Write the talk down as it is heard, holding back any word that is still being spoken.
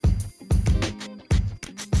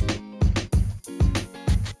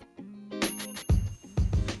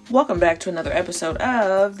Welcome back to another episode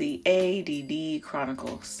of the ADD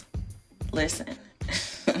Chronicles. Listen,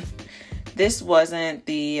 this wasn't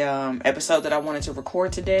the episode that I wanted to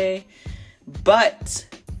record today, but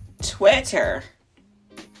Twitter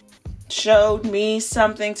showed me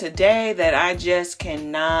something today that I just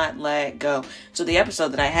cannot let go. So the episode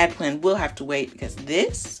that I had planned will have to wait because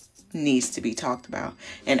this needs to be talked about,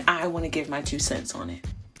 and I want to give my 2 cents on it.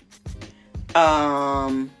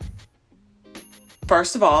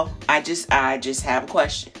 First of all, I just have a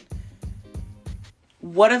question.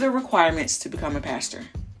 What are the requirements to become a pastor?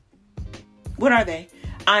 What are they?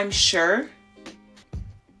 I'm sure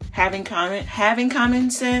having common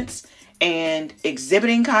sense and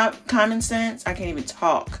exhibiting common sense. I can't even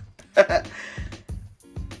talk. It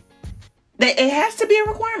has to be a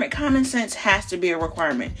requirement. Common sense has to be a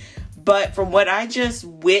requirement. But from what I just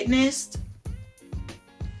witnessed,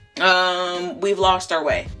 we've lost our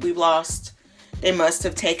way. They must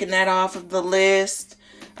have taken that off of the list,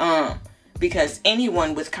 because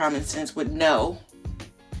anyone with common sense would know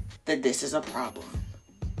that this is a problem.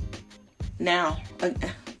 Now,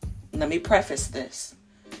 let me preface this.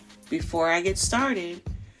 Before I get started,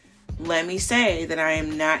 let me say that I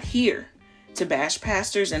am not here to bash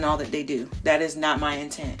pastors and all that they do. That is not my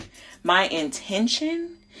intent. My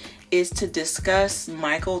intention is to discuss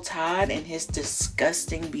Michael Todd and his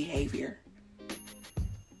disgusting behavior.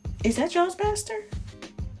 Is that y'all's pastor?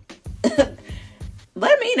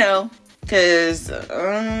 Let me know. Because,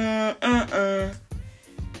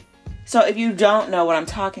 So if you don't know what I'm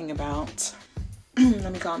talking about,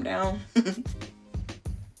 let me calm down.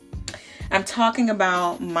 I'm talking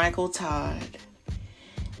about Michael Todd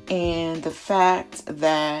and the fact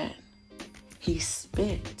that he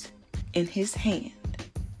spit in his hand,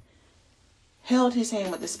 held his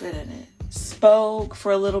hand with the spit in it, spoke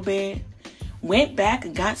for a little bit, went back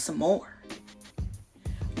and got some more,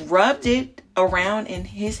 rubbed it around in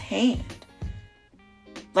his hand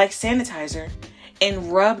like sanitizer,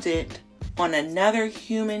 and rubbed it on another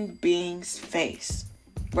human being's face,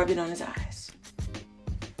 rubbed it on his eyes.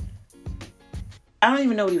 I don't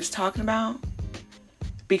even know what he was talking about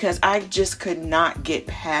because I just could not get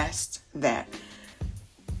past that.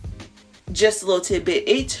 Just a little tidbit.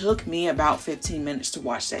 It took me about 15 minutes to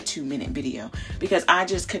watch that 2-minute video because I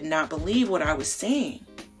just could not believe what I was seeing.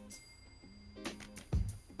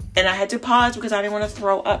 And I had to pause because I didn't want to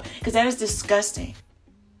throw up because that is disgusting.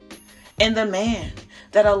 And the man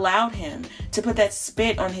that allowed him to put that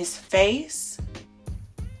spit on his face,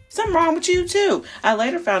 something wrong with you too. I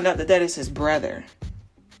later found out that that is his brother.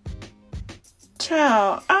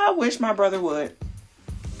 Child, I wish my brother would.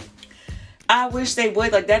 I wish they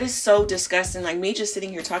would. Like, that is so disgusting. Like, me just sitting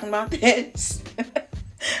here talking about this.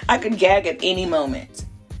 I could gag at any moment.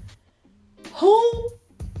 Who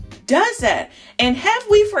does that? And have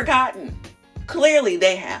we forgotten? Clearly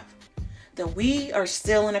they have. That we are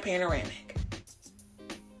still in a panoramic.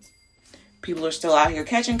 People are still out here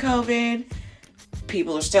catching COVID.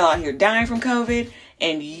 People are still out here dying from COVID.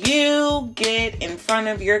 And you get in front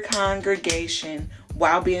of your congregation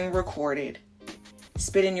while being recorded,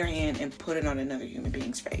 spit in your hand and put it on another human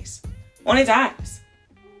being's face, on his eyes.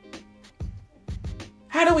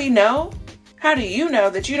 How do we know? How do you know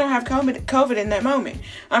that you don't have COVID in that moment?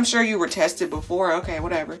 I'm sure you were tested before. Okay,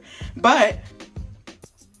 whatever. But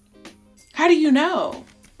how do you know?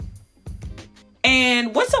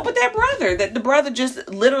 And what's up with that brother? That the brother just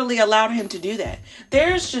literally allowed him to do that.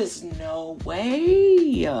 There's just no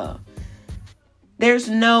way. There's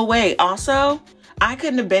no way. Also, I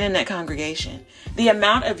couldn't have been in that congregation. The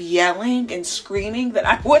amount of yelling and screaming that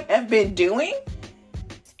I would have been doing,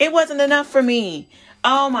 it wasn't enough for me.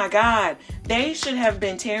 Oh my God. They should have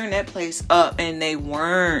been tearing that place up and they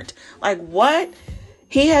weren't. Like, what?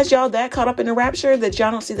 He has y'all that caught up in the rapture that y'all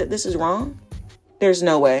don't see that this is wrong? There's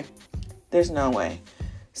no way. There's no way.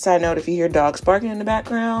 Side note, if you hear dogs barking in the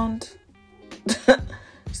background,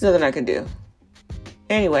 there's nothing I can do.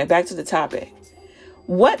 Anyway, back to the topic.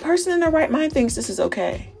 What person in their right mind thinks this is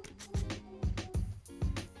okay?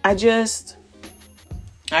 I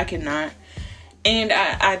cannot. And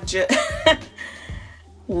I just,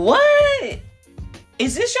 what?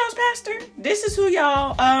 Is this y'all's pastor? This is who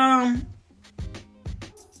y'all,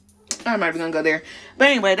 I'm not even gonna go there. But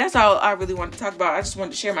anyway, that's all I really wanted to talk about. I just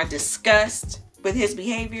wanted to share my disgust with his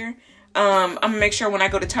behavior. I'm gonna make sure when I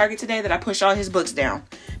go to Target today that I push all his books down.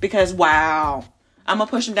 Because, wow. I'm gonna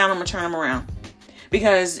push them down. I'm gonna turn them around.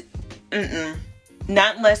 Because,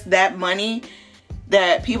 not unless that money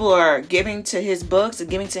that people are giving to his books and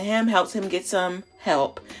giving to him helps him get some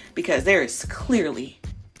help. Because there is clearly...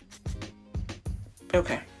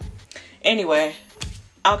 Okay. Anyway,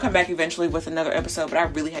 I'll come back eventually with another episode, but I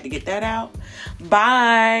really had to get that out.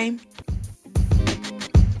 Bye.